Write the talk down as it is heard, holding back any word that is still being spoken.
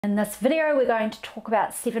In this video, we're going to talk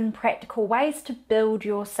about 7 practical ways to build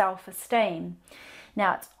your self-esteem.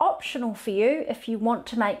 Now, it's optional for you if you want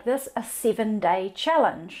to make this a 7-day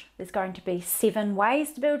challenge. There's going to be 7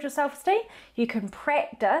 ways to build your self-esteem. You can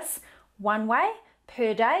practice one way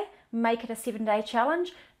per day, make it a 7-day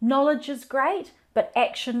challenge. Knowledge is great, but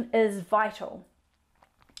action is vital.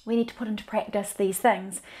 We need to put into practice these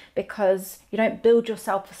things because you don't build your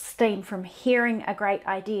self-esteem from hearing a great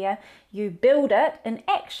idea. You build it in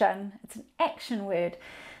action. It's an action word.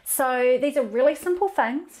 So these are really simple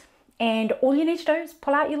things, and all you need to do is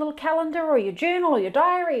pull out your little calendar or your journal or your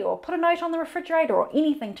diary or put a note on the refrigerator or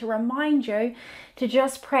anything to remind you to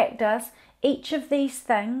just practice each of these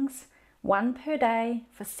things, 1 per day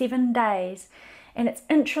for 7 days. And it's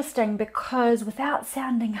interesting because without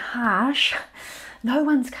sounding harsh, no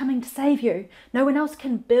one's coming to save you. No one else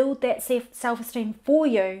can build that self-esteem for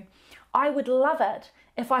you. I would love it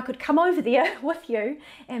if I could come over there with you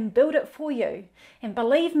and build it for you. And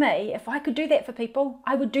believe me, if I could do that for people,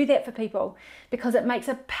 I would do that for people because it makes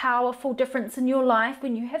a powerful difference in your life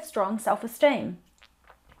when you have strong self-esteem.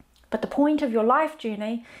 But the point of your life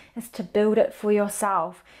journey is to build it for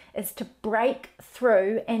yourself, is to break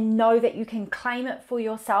through and know that you can claim it for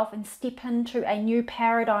yourself and step into a new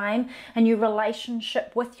paradigm, a new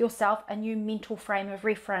relationship with yourself, a new mental frame of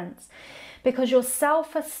reference. Because your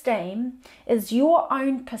self-esteem is your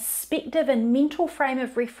own perspective and mental frame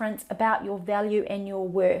of reference about your value and your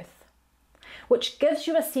worth, which gives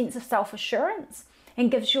you a sense of self-assurance and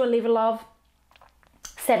gives you a level of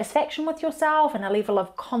satisfaction with yourself and a level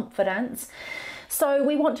of confidence. So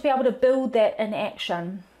we want to be able to build that in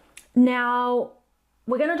action. Now,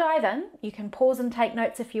 we're going to dive in. You can pause and take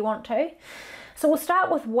notes if you want to. So we'll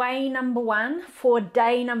start with way number 1 for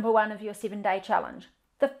day number 1 of your 7-day challenge.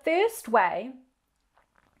 The first way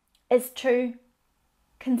is to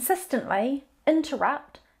consistently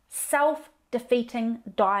interrupt self-defeating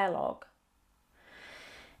dialogue.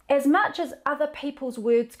 As much as other people's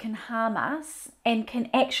words can harm us and can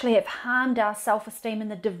actually have harmed our self-esteem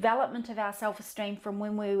and the development of our self-esteem from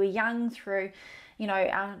when we were young through,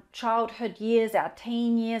 our childhood years, our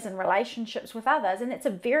teen years and relationships with others, and it's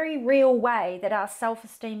a very real way that our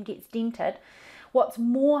self-esteem gets dented. What's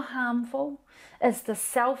more harmful is the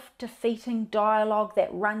self-defeating dialogue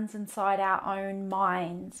that runs inside our own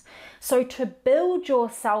minds. So to build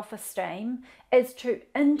your self-esteem is to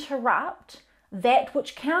interrupt that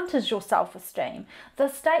which counters your self-esteem. The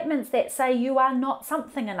statements that say you are not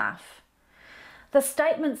something enough. The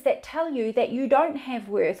statements that tell you that you don't have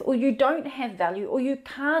worth or you don't have value or you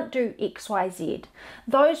can't do X, Y, Z.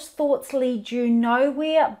 Those thoughts lead you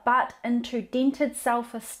nowhere but into dented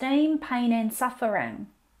self-esteem, pain and suffering.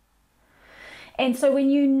 And so when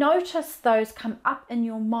you notice those come up in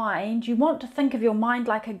your mind, you want to think of your mind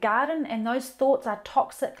like a garden, and those thoughts are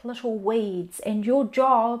toxic little weeds, and your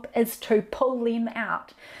job is to pull them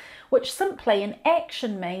out, which simply in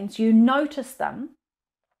action means you notice them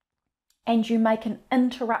and you make an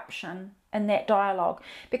interruption in that dialogue,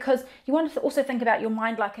 because you want to also think about your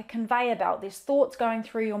mind like a conveyor belt. There's thoughts going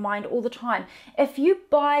through your mind all the time. If you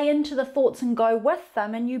buy into the thoughts and go with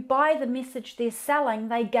them and you buy the message they're selling,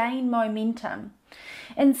 they gain momentum.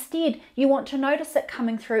 Instead, you want to notice it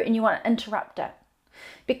coming through and you want to interrupt it,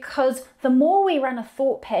 because the more we run a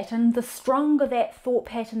thought pattern, the stronger that thought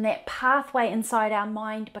pattern, that pathway inside our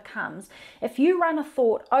mind becomes. If you run a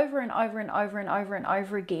thought over and over and over and over and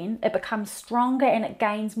over again, it becomes stronger and it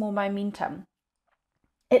gains more momentum.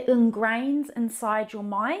 It ingrains inside your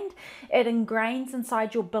mind. It ingrains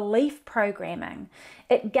inside your belief programming.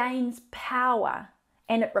 It gains power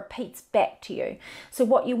and it repeats back to you. So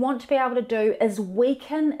what you want to be able to do is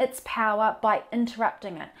weaken its power by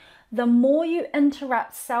interrupting it. The more you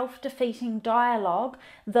interrupt self-defeating dialogue,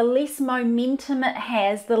 the less momentum it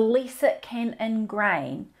has, the less it can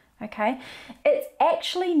ingrain. Okay? It's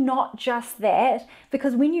actually not just that,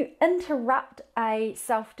 because when you interrupt a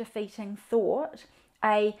self-defeating thought,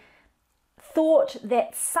 a thought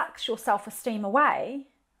that sucks your self-esteem away,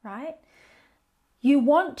 right? You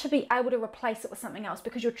want to be able to replace it with something else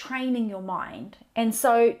because you're training your mind. And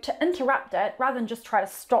so to interrupt it, rather than just try to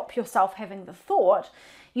stop yourself having the thought,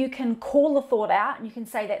 you can call the thought out and you can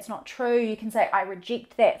say that's not true. You can say I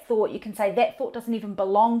reject that thought. You can say that thought doesn't even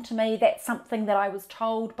belong to me. That's something that I was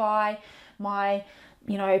told by my,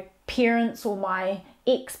 parents or my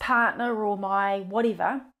ex-partner or my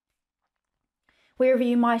whatever. Wherever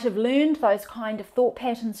you might have learned those kind of thought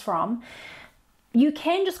patterns from, You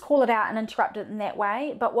can just call it out and interrupt it in that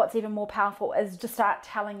way, but what's even more powerful is to start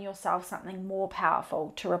telling yourself something more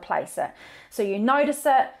powerful to replace it. So you notice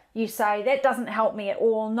it, you say, that doesn't help me at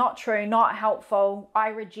all, not true, not helpful, I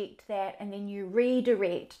reject that, and then you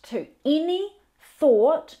redirect to any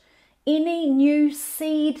thought, any new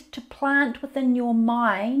seed to plant within your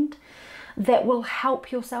mind that will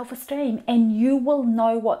help your self-esteem, and you will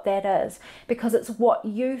know what that is, because it's what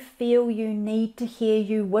you feel you need to hear,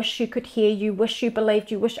 you wish you could hear, you wish you believed,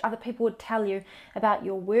 you wish other people would tell you about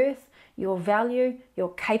your worth, your value,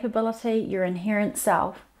 your capability, your inherent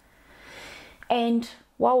self. And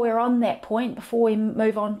while we're on that point, before we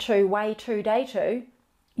move on to way 2, day 2,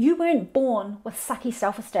 you weren't born with sucky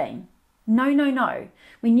self-esteem. No, no, no.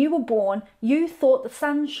 When you were born, you thought the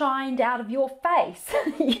sun shined out of your face.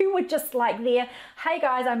 You were just like there, hey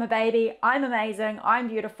guys, I'm a baby, I'm amazing, I'm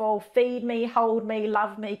beautiful, feed me, hold me,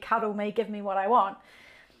 love me, cuddle me, give me what I want.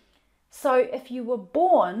 So if you were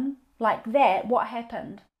born like that, what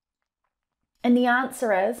happened? And the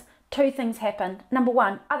answer is, 2 things happened. Number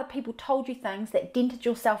 1, other people told you things that dented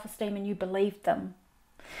your self-esteem and you believed them.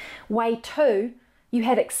 Way 2, you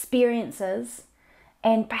had experiences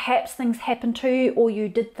and perhaps things happened to you, or you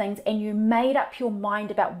did things and you made up your mind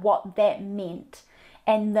about what that meant.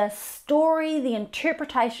 And the story, the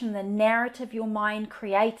interpretation, the narrative your mind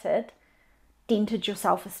created dented your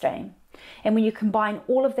self-esteem. And when you combine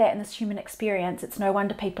all of that in this human experience, it's no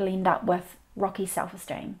wonder people end up with rocky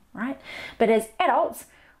self-esteem, right? But as adults,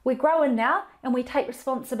 we grow in now and we take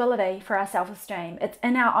responsibility for our self-esteem. It's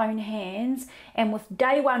in our own hands, and with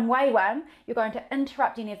day 1, way 1, you're going to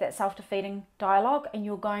interrupt any of that self-defeating dialogue, and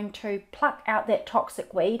you're going to pluck out that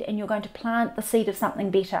toxic weed, and you're going to plant the seed of something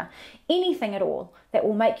better. Anything at all that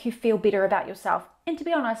will make you feel better about yourself. And to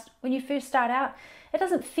be honest, when you first start out, it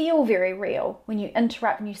doesn't feel very real when you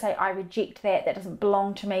interrupt and you say, I reject that, that doesn't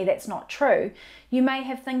belong to me, that's not true. You may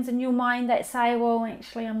have things in your mind that say, well,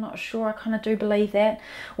 actually, I'm not sure, I kind of do believe that.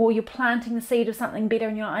 Or you're planting the seed of something better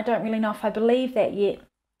and you're like, I don't really know if I believe that yet.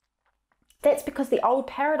 That's because the old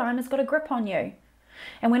paradigm has got a grip on you.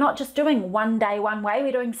 And we're not just doing 1 day, 1 way,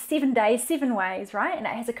 we're doing 7 days, 7 ways, right? And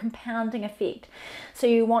it has a compounding effect. So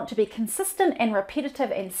you want to be consistent and repetitive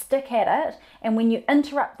and stick at it. And when you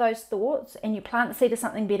interrupt those thoughts and you plant the seed of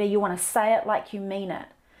something better, you want to say it like you mean it.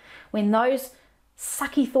 When those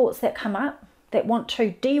sucky thoughts that come up that want to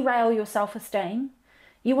derail your self-esteem,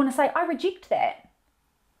 you want to say, I reject that.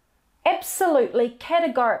 Absolutely,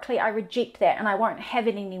 categorically, I reject that and I won't have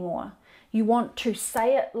it anymore. You want to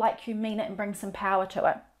say it like you mean it and bring some power to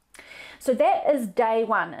it. So that is day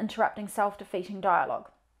 1, interrupting self-defeating dialogue.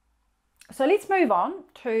 So let's move on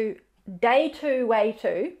to day 2, way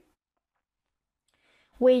 2,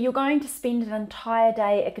 where you're going to spend an entire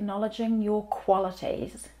day acknowledging your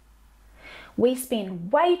qualities. We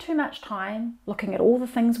spend way too much time looking at all the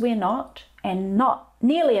things we're not, and not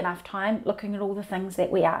nearly enough time looking at all the things that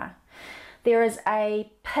we are. There is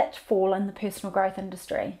a pitfall in the personal growth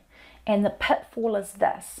industry. And the pitfall is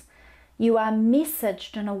this: you are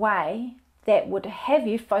messaged in a way that would have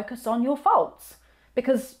you focus on your faults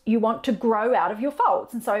because you want to grow out of your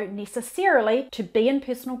faults. And so necessarily to be in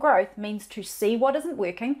personal growth means to see what isn't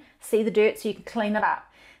working, see the dirt so you can clean it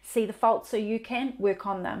up, see the faults so you can work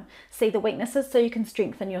on them, see the weaknesses so you can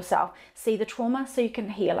strengthen yourself, see the trauma so you can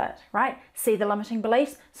heal it, right? See the limiting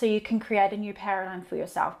beliefs so you can create a new paradigm for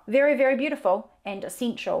yourself. Very, very beautiful and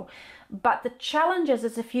essential. But the challenge is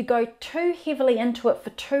if you go too heavily into it for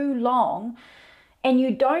too long and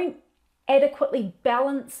you don't adequately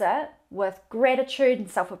balance it with gratitude and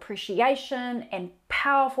self-appreciation and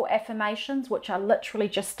powerful affirmations, which are literally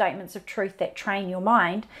just statements of truth that train your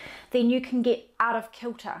mind, then you can get out of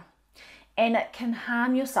kilter and it can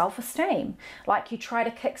harm your self-esteem. Like you try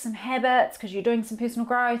to kick some habits because you're doing some personal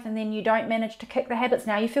growth and then you don't manage to kick the habits.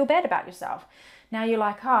 Now you feel bad about yourself. Now you're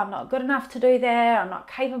like, oh, I'm not good enough to do that, I'm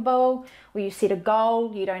not capable. Or you set a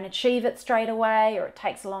goal, you don't achieve it straight away, or it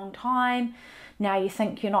takes a long time. Now you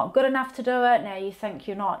think you're not good enough to do it. Now you think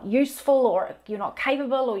you're not useful, or you're not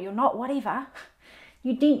capable, or you're not whatever.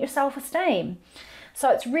 You dent your self-esteem. So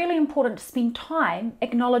it's really important to spend time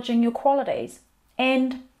acknowledging your qualities.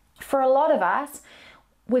 And for a lot of us,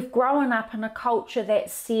 we've grown up in a culture that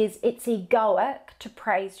says it's egoic to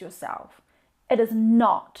praise yourself. It is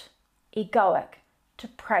not egoic to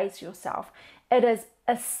praise yourself. It is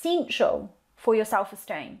essential for your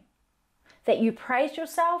self-esteem that you praise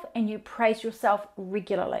yourself and you praise yourself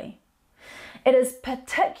regularly. It is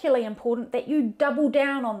particularly important that you double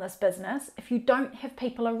down on this business if you don't have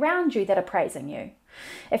people around you that are praising you.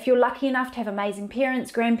 If you're lucky enough to have amazing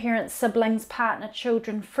parents, grandparents, siblings, partner,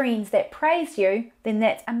 children, friends that praise you, then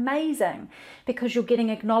that's amazing, because you're getting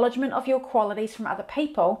acknowledgement of your qualities from other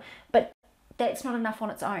people, but that's not enough on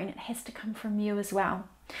its own. It has to come from you as well.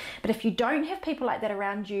 But if you don't have people like that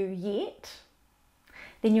around you yet,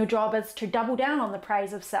 then your job is to double down on the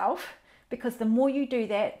praise of self, because the more you do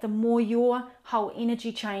that, the more your whole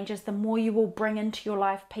energy changes, the more you will bring into your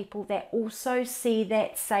life people that also see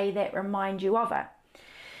that, say that, remind you of it.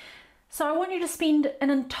 So I want you to spend an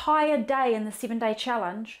entire day in the 7-day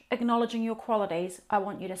challenge acknowledging your qualities. I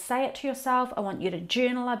want you to say it to yourself. I want you to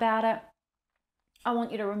journal about it. I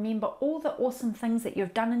want you to remember all the awesome things that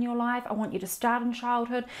you've done in your life. I want you to start in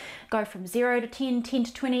childhood, go from 0 to 10, 10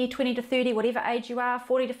 to 20, 20 to 30, whatever age you are,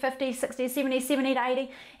 40 to 50, 60 to 70, 70 to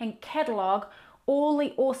 80, and catalogue all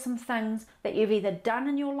the awesome things that you've either done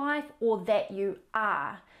in your life or that you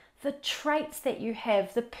are. The traits that you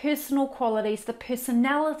have, the personal qualities, the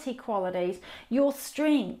personality qualities, your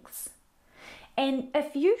strengths. And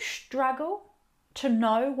if you struggle to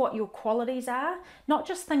know what your qualities are, not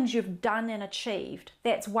just things you've done and achieved,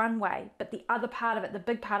 that's one way, but the other part of it, the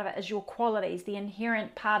big part of it, is your qualities, the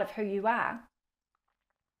inherent part of who you are.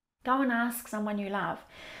 Go and ask someone you love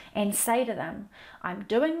and say to them, I'm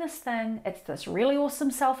doing this thing, it's this really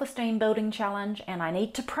awesome self-esteem building challenge, and I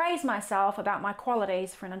need to praise myself about my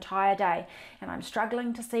qualities for an entire day, and I'm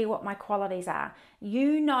struggling to see what my qualities are.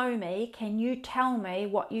 You know me, can you tell me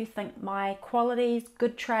what you think my qualities,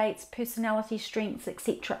 good traits, personality, strengths,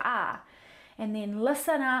 etc. are? And then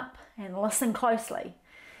listen up and listen closely,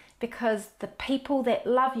 because the people that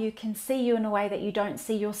love you can see you in a way that you don't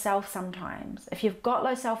see yourself sometimes. If you've got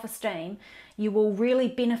low self-esteem, you will really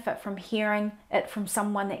benefit from hearing it from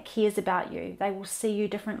someone that cares about you. They will see you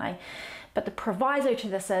differently. But the proviso to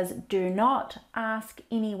this is, do not ask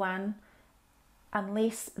anyone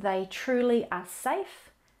unless they truly are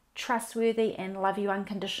safe, trustworthy, and love you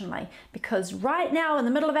unconditionally. Because right now, in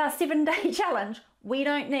the middle of our 7-day challenge, we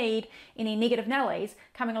don't need any negative Nellies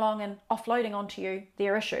coming along and offloading onto you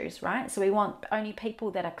their issues, right? So we want only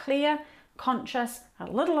people that are clear, conscious, a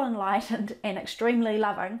little enlightened, and extremely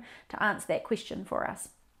loving to answer that question for us.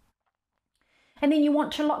 And then you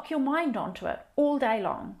want to lock your mind onto it all day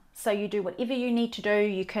long. So you do whatever you need to do.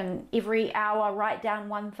 You can every hour write down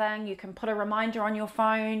one thing. You can put a reminder on your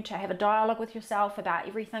phone to have a dialogue with yourself about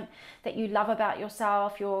everything that you love about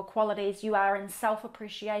yourself, your qualities. You are in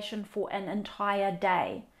self-appreciation for an entire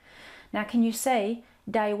day. Now, can you see,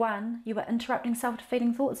 day 1, you were interrupting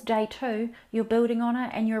self-defeating thoughts. Day 2, you're building on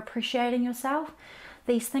it and you're appreciating yourself.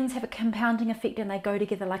 These things have a compounding effect and they go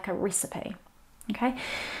together like a recipe. Okay.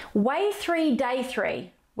 Way 3, day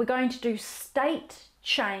 3, we're going to do state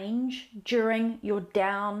change during your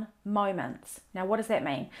down moments. Now, what does that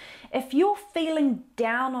mean? If you're feeling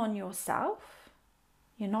down on yourself,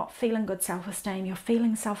 you're not feeling good self-esteem, you're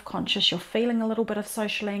feeling self-conscious, you're feeling a little bit of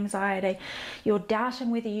social anxiety, you're doubting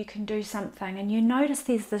whether you can do something, and you notice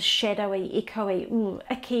there's this shadowy, echoey,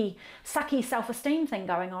 icky, sucky self-esteem thing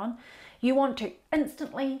going on, you want to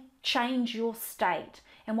instantly change your state.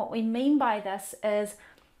 And what we mean by this is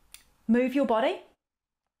move your body,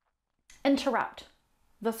 interrupt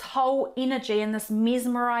this whole energy and this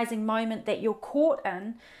mesmerizing moment that you're caught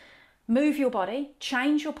in. Move your body,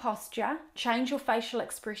 change your posture, change your facial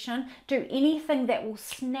expression, do anything that will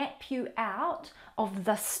snap you out of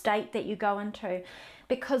the state that you go into.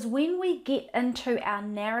 Because when we get into our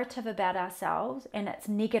narrative about ourselves and it's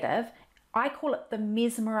negative, I call it the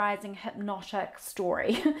mesmerizing hypnotic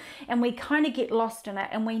story, and we kind of get lost in it,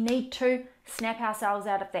 and we need to snap ourselves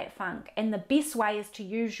out of that funk. And the best way is to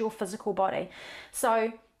use your physical body.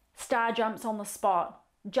 So star jumps on the spot,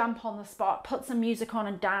 jump on the spot, put some music on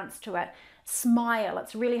and dance to it. Smile.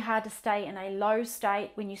 It's really hard to stay in a low state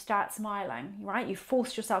when you start smiling, right? You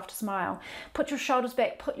force yourself to smile. Put your shoulders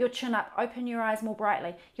back, put your chin up, open your eyes more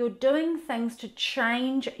brightly. You're doing things to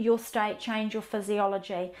change your state, change your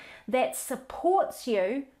physiology. That supports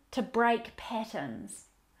you to break patterns,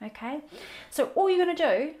 okay? So all you're going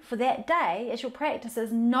to do for that day as your practice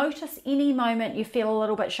is notice any moment you feel a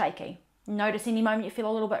little bit shaky. Notice any moment you feel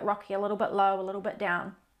a little bit rocky, a little bit low, a little bit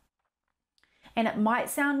down. And it might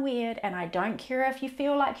sound weird, and I don't care if you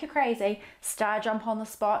feel like you're crazy. Star jump on the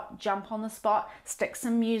spot, stick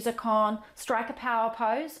some music on, strike a power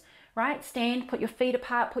pose, right? Stand, put your feet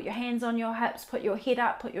apart, put your hands on your hips, put your head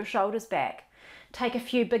up, put your shoulders back. Take a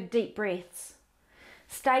few big deep breaths.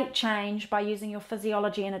 State change by using your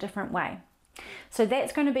physiology in a different way. So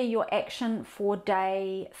that's going to be your action for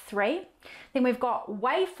day 3. Then we've got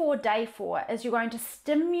way 4, day 4 is you're going to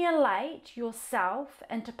stimulate yourself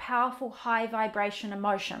into powerful high vibration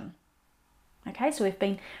emotion. Okay, so we've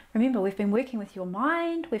been working with your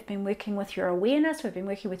mind, we've been working with your awareness, we've been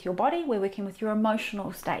working with your body, we're working with your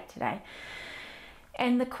emotional state today.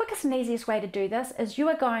 And the quickest and easiest way to do this is you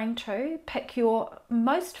are going to pick your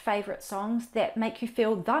most favorite songs that make you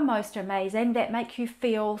feel the most amazing, that make you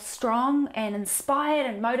feel strong and inspired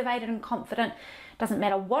and motivated and confident. Doesn't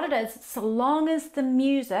matter what it is, so long as the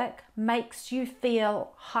music makes you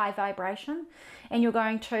feel high vibration. And you're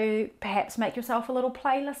going to perhaps make yourself a little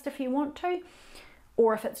playlist if you want to,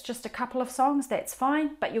 or if it's just a couple of songs, that's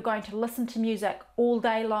fine, but you're going to listen to music all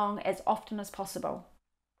day long as often as possible.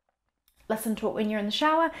 Listen to it when you're in the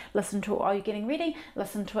shower, listen to it while you're getting ready,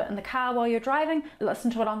 listen to it in the car while you're driving,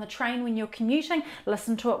 listen to it on the train when you're commuting,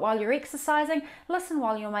 listen to it while you're exercising, listen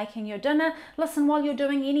while you're making your dinner, listen while you're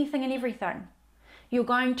doing anything and everything. You're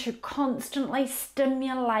going to constantly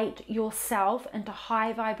stimulate yourself into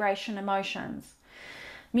high vibration emotions.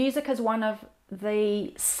 Music is one of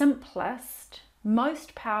the simplest,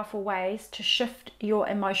 most powerful ways to shift your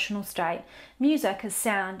emotional state. Music is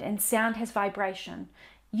sound, and sound has vibration.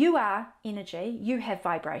 You are energy, you have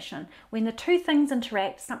vibration. When the two things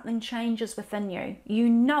interact, something changes within you. You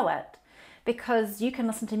know it because you can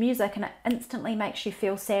listen to music and it instantly makes you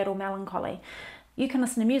feel sad or melancholy. You can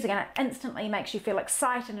listen to music and it instantly makes you feel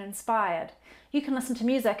excited and inspired. You can listen to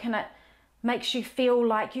music and it makes you feel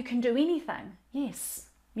like you can do anything. Yes,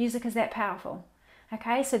 music is that powerful.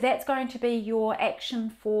 Okay, so that's going to be your action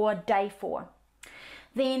for day 4.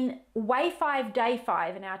 Then way 5, day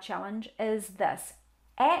 5 in our challenge is this.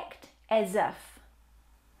 Act as if.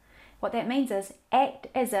 What that means is act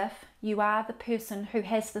as if you are the person who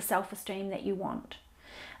has the self-esteem that you want.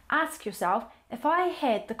 Ask yourself, if I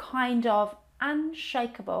had the kind of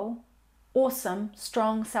unshakable, awesome,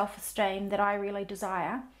 strong self-esteem that I really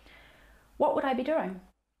desire, what would I be doing?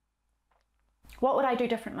 What would I do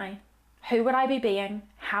differently? Who would I be being?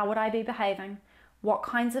 How would I be behaving? What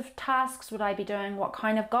kinds of tasks would I be doing? What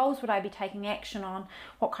kind of goals would I be taking action on?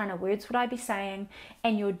 What kind of words would I be saying?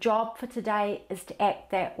 And your job for today is to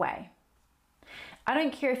act that way. I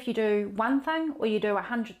don't care if you do one thing or you do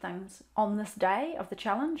 100 things on this day of the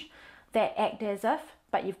challenge that act as if,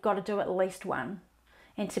 but you've got to do at least one.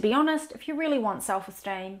 And to be honest, if you really want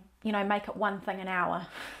self-esteem, make it one thing an hour,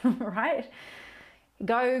 right?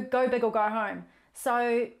 Go big or go home.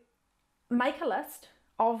 So make a list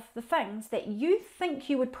of the things that you think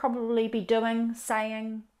you would probably be doing,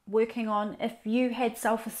 saying, working on if you had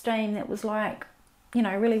self-esteem that was like,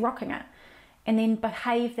 really rocking it, and then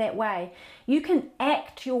behave that way. You can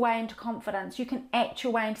act your way into confidence. You can act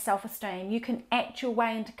your way into self-esteem. You can act your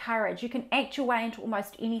way into courage. You can act your way into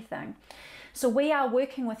almost anything. So we are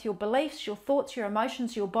working with your beliefs, your thoughts, your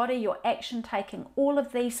emotions, your body, your action taking. All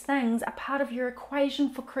of these things are part of your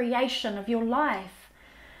equation for creation of your life.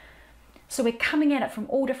 So we're coming at it from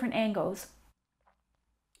all different angles.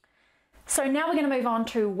 So now we're going to move on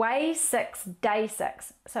to way 6, day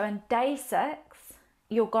 6. So in day 6,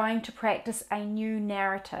 you're going to practice a new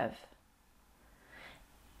narrative.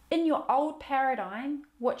 In your old paradigm,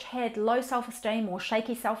 which had low self-esteem or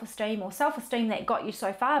shaky self-esteem or self-esteem that got you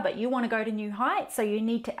so far, but you want to go to new heights, so you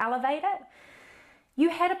need to elevate it,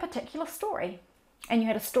 you had a particular story. And you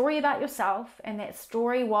had a story about yourself, and that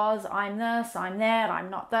story was, I'm this, I'm that,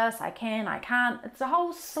 I'm not this, I can, I can't. It's a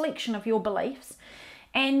whole selection of your beliefs,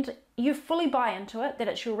 and you fully buy into it, that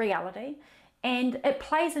it's your reality, and it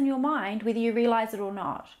plays in your mind whether you realize it or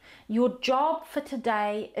not. Your job for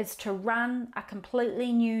today is to run a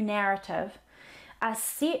completely new narrative, a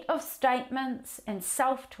set of statements and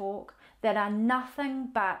self-talk that are nothing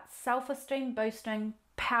but self-esteem boosting,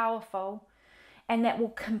 powerful, and that will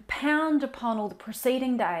compound upon all the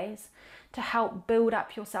preceding days to help build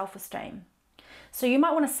up your self-esteem. So you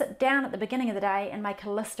might want to sit down at the beginning of the day and make a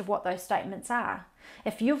list of what those statements are.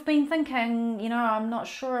 If you've been thinking, I'm not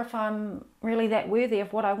sure if I'm really that worthy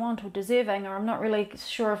of what I want or deserving, or I'm not really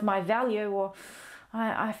sure of my value, or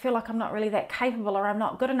I feel like I'm not really that capable, or I'm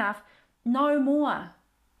not good enough, no more.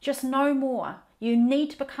 Just no more. You need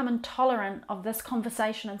to become intolerant of this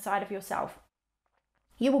conversation inside of yourself.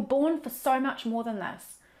 You were born for so much more than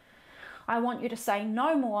this. I want you to say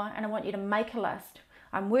no more, and I want you to make a list.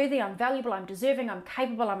 I'm worthy, I'm valuable, I'm deserving, I'm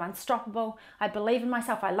capable, I'm unstoppable, I believe in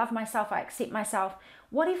myself, I love myself, I accept myself.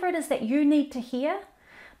 Whatever it is that you need to hear,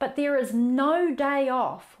 but there is no day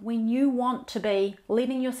off when you want to be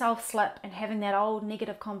letting yourself slip and having that old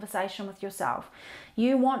negative conversation with yourself.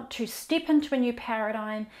 You want to step into a new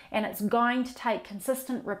paradigm, and it's going to take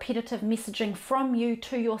consistent, repetitive messaging from you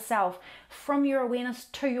to yourself, from your awareness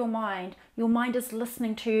to your mind. Your mind is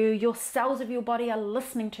listening to you. Your cells of your body are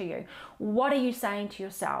listening to you. What are you saying to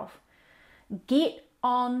yourself? Get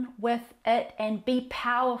on with it and be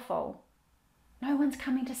powerful. No one's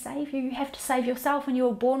coming to save you. You have to save yourself, and you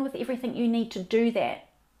were born with everything you need to do that.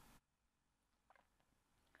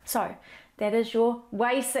 So that is your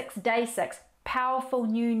way 6, day 6, powerful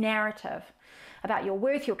new narrative about your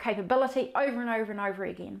worth, your capability, over and over and over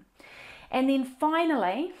again. And then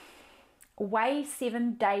finally, way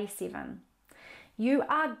 7, day 7. You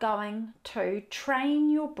are going to train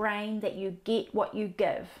your brain that you get what you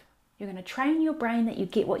give. You're going to train your brain that you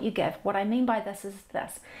get what you give. What I mean by this is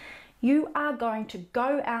this. You are going to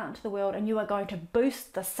go out into the world and you are going to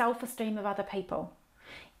boost the self-esteem of other people.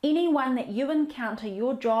 Anyone that you encounter,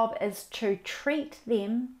 your job is to treat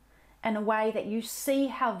them in a way that you see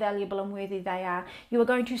how valuable and worthy they are. You are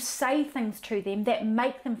going to say things to them that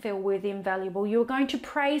make them feel worthy and valuable. You're going to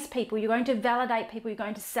praise people. You're going to validate people. You're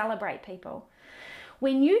going to celebrate people.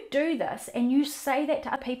 When you do this and you say that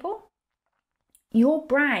to other people, your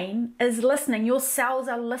brain is listening, your cells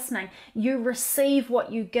are listening. You receive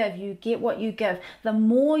what you give, you get what you give. The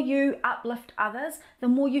more you uplift others, the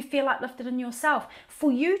more you feel uplifted in yourself.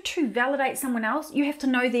 For you to validate someone else, you have to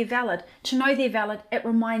know they're valid. To know they're valid, it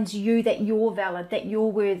reminds you that you're valid, that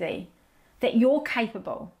you're worthy, that you're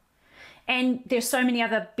capable. And there's so many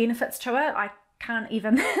other benefits to it. I can't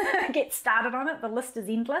even get started on it. The list is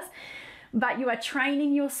endless. But you are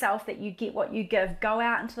training yourself that you get what you give. Go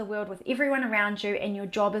out into the world with everyone around you, and your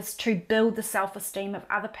job is to build the self-esteem of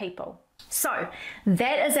other people. So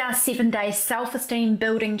that is our 7-day self-esteem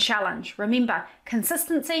building challenge. Remember,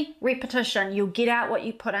 consistency, repetition, you'll get out what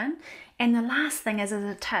you put in. And the last thing is, as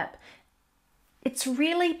a tip, it's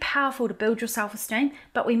really powerful to build your self-esteem,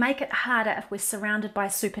 but we make it harder if we're surrounded by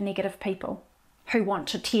super negative people who want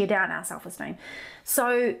to tear down our self-esteem.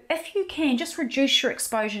 So if you can, just reduce your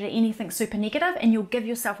exposure to anything super negative, and you'll give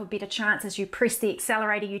yourself a better chance as you press the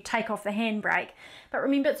accelerator, you take off the handbrake. But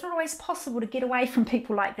remember, it's not always possible to get away from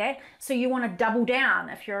people like that. So you want to double down.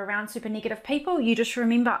 If you're around super negative people, you just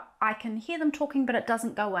remember, I can hear them talking, but it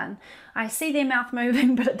doesn't go in. I see their mouth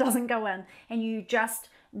moving, but it doesn't go in. And you just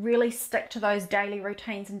really stick to those daily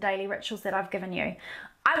routines and daily rituals that I've given you.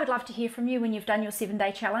 I would love to hear from you when you've done your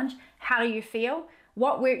 7-day challenge. How do you feel?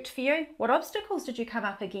 What worked for you? What obstacles did you come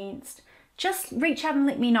up against? Just reach out and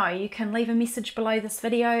let me know. You can leave a message below this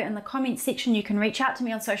video in the comments section. You can reach out to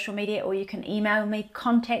me on social media, or you can email me,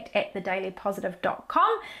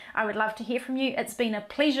 contact@thedailypositive.com. I would love to hear from you. It's been a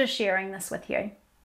pleasure sharing this with you.